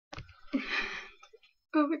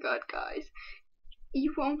Oh my god, guys,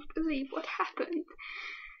 you won't believe what happened.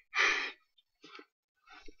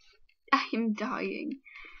 I am dying.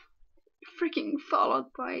 Freaking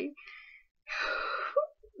followed by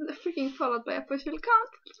official account.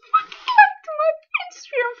 Back to my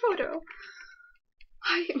Instagram photo.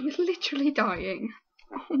 I am literally dying.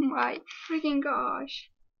 Oh my freaking gosh.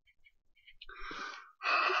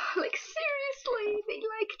 Like seriously, they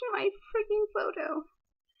liked my freaking photo.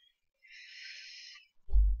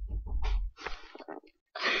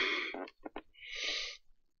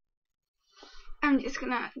 I'm just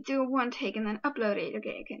gonna do one take and then upload it.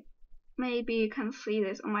 Okay. Maybe you can see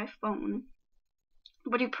this on my phone,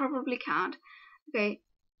 but you probably can't. Okay,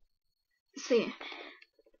 see.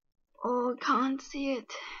 Oh, can't see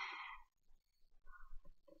it.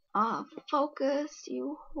 Focus,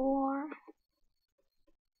 you whore.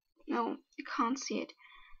 No, you can't see it.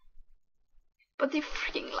 But they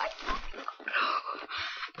freaking like.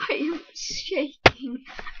 I am shaking.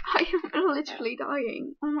 I am literally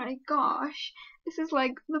dying. Oh my gosh. This is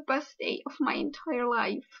like the best day of my entire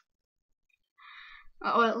life.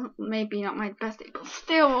 Well, maybe not my best day, but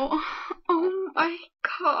still. Oh my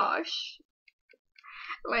gosh.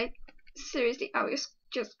 Like, seriously, I was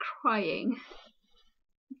just crying.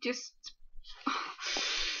 Just.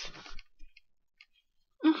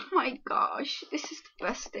 Oh my gosh. This is the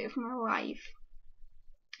best day of my life.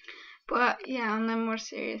 But yeah, on a more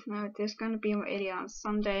serious note, there's gonna be a video on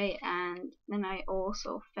Sunday, and then I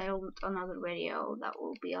also filmed another video that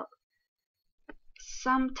will be up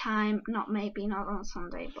sometime, not on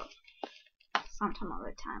Sunday, but sometime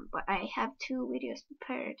other time. But I have 2 videos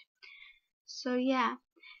prepared. So yeah,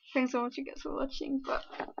 thanks so much you guys for watching, but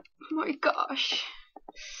oh my gosh.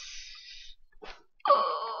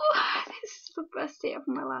 Oh, this is the best day of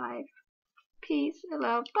my life. Peace,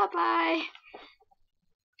 love, bye bye.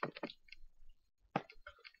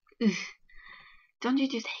 Don't you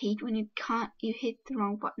just hate when you hit the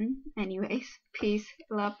wrong button? Anyways, peace,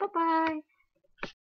 love, bye bye.